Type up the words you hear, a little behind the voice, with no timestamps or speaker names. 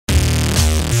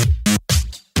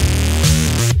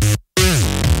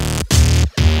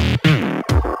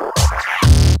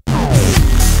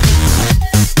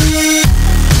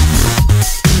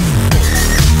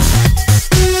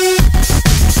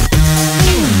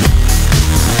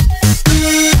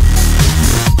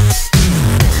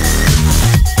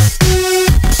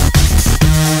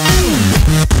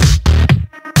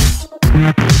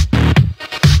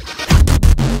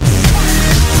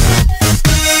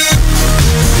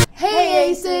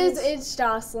guys, it's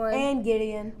Jocelyn. And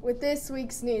Gideon. With this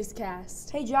week's newscast.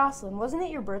 Hey Jocelyn, wasn't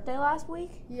it your birthday last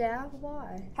week? Yeah,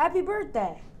 why? Happy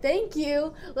birthday. Thank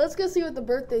you. Let's go see what the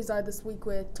birthdays are this week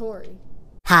with Tori.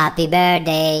 Happy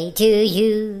birthday to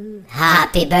you.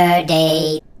 Happy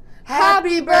birthday.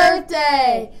 Happy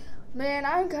birthday! Man,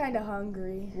 I'm kind of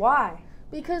hungry. Why?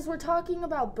 Because we're talking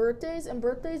about birthdays, and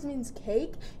birthdays means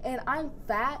cake, and I'm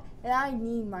fat, and I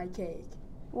need my cake.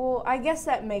 Well, I guess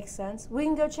that makes sense. We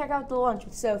can go check out the lunch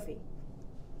with Sophie.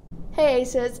 Hey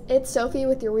Aces, it's Sophie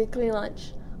with your weekly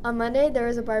lunch. On Monday, there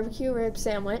is a barbecue rib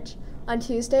sandwich. On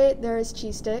Tuesday, there is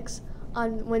cheese sticks.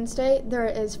 On Wednesday, there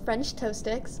is French toast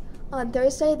sticks. On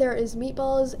Thursday, there is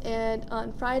meatballs, and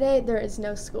on Friday, there is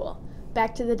no school.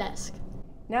 Back to the desk.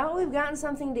 Now that we've gotten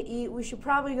something to eat, we should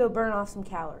probably go burn off some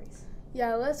calories.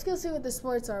 Yeah, let's go see what the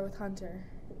sports are with Hunter.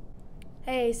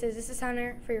 Hey Aces, this is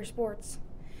Hunter for your sports.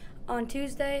 On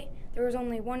Tuesday, there was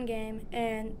only one game,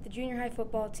 and the junior high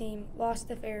football team lost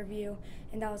to Fairview,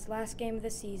 and that was the last game of the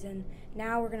season.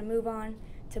 Now we're going to move on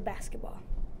to basketball.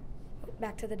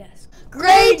 Back to the desk.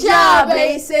 Great job,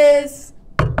 Aces!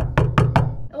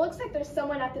 It looks like there's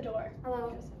someone at the door.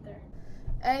 Hello.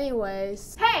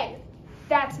 Anyways. Hey!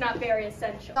 That's not very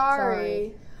essential.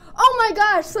 Sorry. Oh my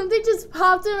gosh, something just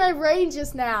popped in my brain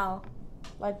just now.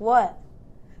 Like what?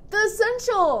 The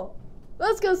essential!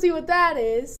 Let's go see what that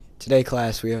is. Today,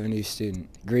 class, we have a new student.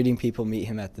 Greeting people, meet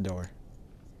him at the door.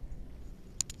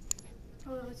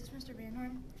 Hello, is this Mr. Van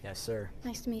Horn? Yes, sir.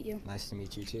 Nice to meet you. Nice to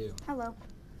meet you, too. Hello.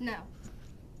 No.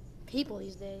 People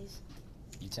these days.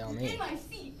 You tell me. In my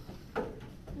seat.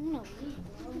 No.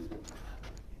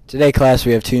 Today, class,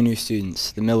 we have two new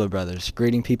students, the Miller brothers.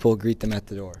 Greeting people, greet them at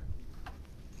the door.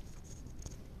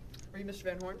 Are you Mr.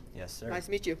 Van Horn? Yes, sir. Nice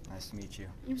to meet you. Nice to meet you.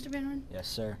 You Mr. Van Horn? Yes,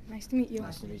 sir. Nice to meet you.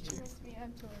 Nice to meet you. Nice to meet you.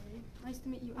 I'm Tori. Nice to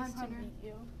meet you. I'm I'm Hunter. Hunter.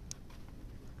 You.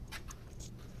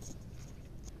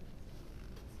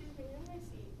 Excuse me, in my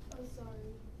seat. Oh,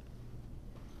 sorry.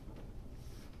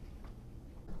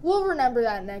 We'll remember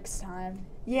that next time.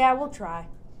 Yeah, we'll try.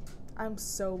 I'm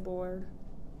so bored.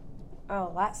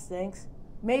 Oh, that stinks.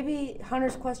 Maybe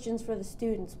Hunter's questions for the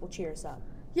students will cheer us up.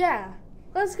 Yeah,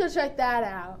 let's go check that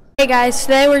out. Hey guys,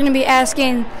 today we're going to be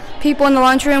asking people in the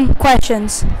lunchroom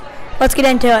questions. Let's get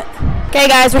into it. Okay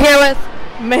guys, we're here with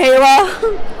Mahela.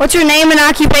 what's your name and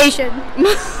occupation?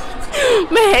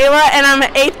 Mahela, and I'm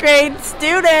an 8th grade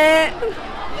student.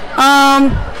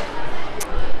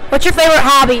 What's your favorite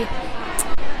hobby?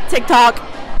 TikTok.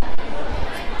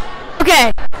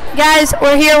 Okay, guys,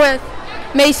 we're here with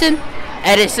Mason.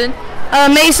 Edison.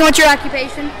 Mason, what's your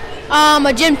occupation?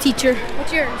 A gym teacher.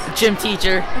 What's yours? Gym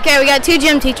teacher. Okay, we got two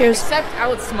gym teachers. Except I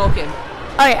was smoking.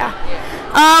 Oh yeah.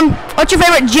 What's your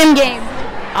favorite gym game?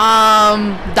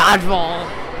 Dodgeball.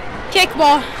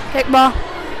 Kickball. Kickball.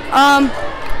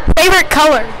 Favorite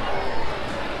color?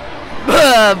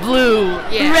 Blue.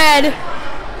 Yeah. Red.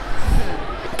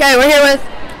 Okay, we're here with.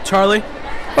 Charlie,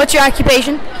 What's your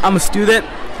occupation? I'm a student.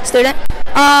 Student.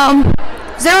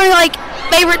 Is there any like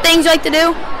favorite things you like to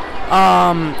do?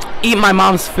 Eat my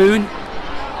mom's food.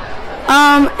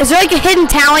 Is there like a hidden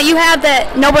talent you have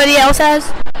that nobody else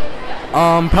has?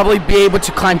 Probably be able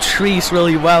to climb trees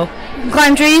really well.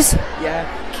 Climb trees? Yeah.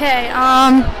 Okay,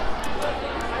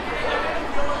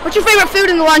 what's your favorite food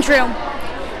in the lunchroom?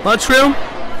 Lunchroom?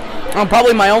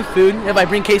 Probably my own food if I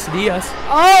bring quesadillas.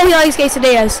 Oh, he likes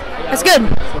quesadillas. That's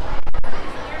good.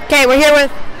 Okay, we're here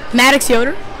with Maddox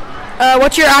Yoder.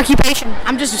 What's your occupation?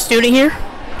 I'm just a student here.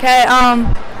 Okay,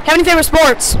 have any favorite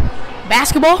sports?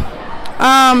 Basketball.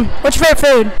 What's your favorite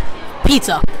food?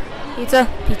 Pizza. Pizza?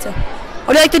 Pizza.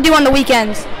 What do you like to do on the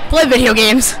weekends? Play video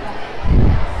games.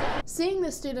 Seeing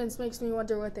the students makes me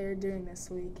wonder what they are doing this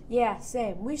week. Yeah,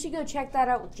 same. We should go check that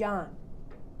out with John.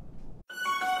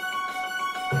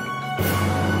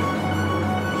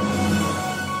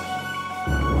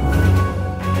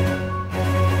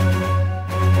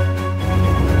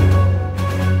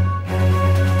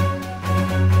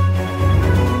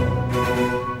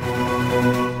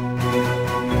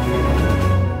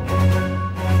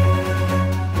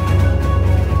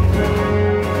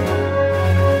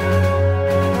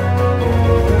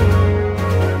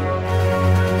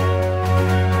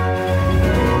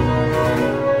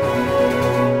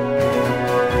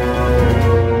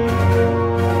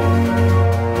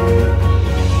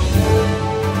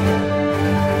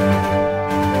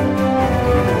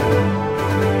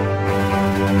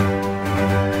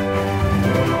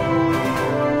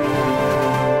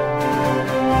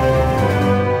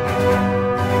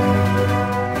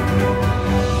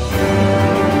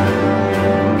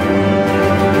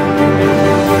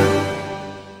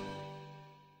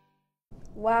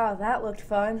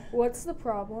 fun. What's the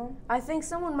problem? I think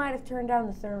someone might have turned down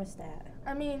the thermostat.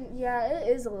 I mean, yeah, it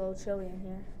is a little chilly in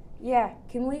here. Yeah,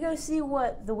 can we go see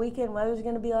what the weekend weather's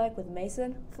going to be like with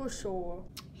Mason? For sure.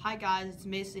 Hi guys, it's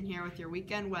Mason here with your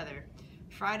weekend weather.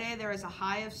 Friday there is a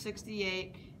high of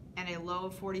 68 and a low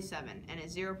of 47 and a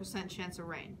 0% chance of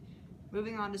rain.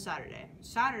 Moving on to Saturday.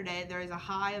 Saturday there is a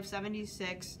high of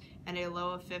 76 and a low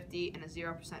of 50 and a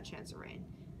 0% chance of rain.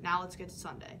 Now let's get to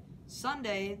Sunday.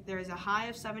 Sunday there is a high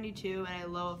of 72 and a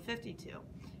low of 52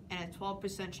 and a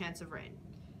 12% chance of rain.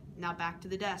 Now back to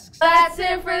the desks. That's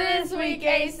it for this week,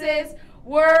 Aces.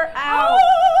 We're out.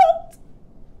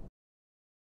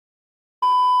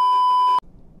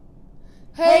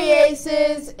 Hey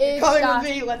Aces, it's Coming Josh.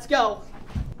 with me, let's go.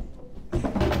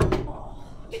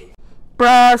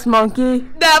 Brass monkey.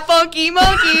 That funky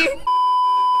monkey.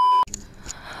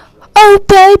 Oh,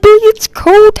 baby, it's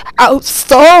cold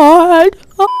outside.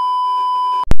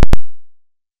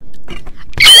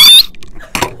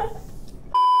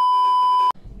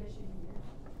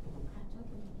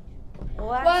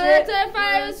 Well, that's it.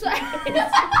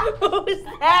 What was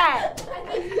that?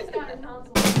 I think he's got a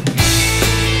console.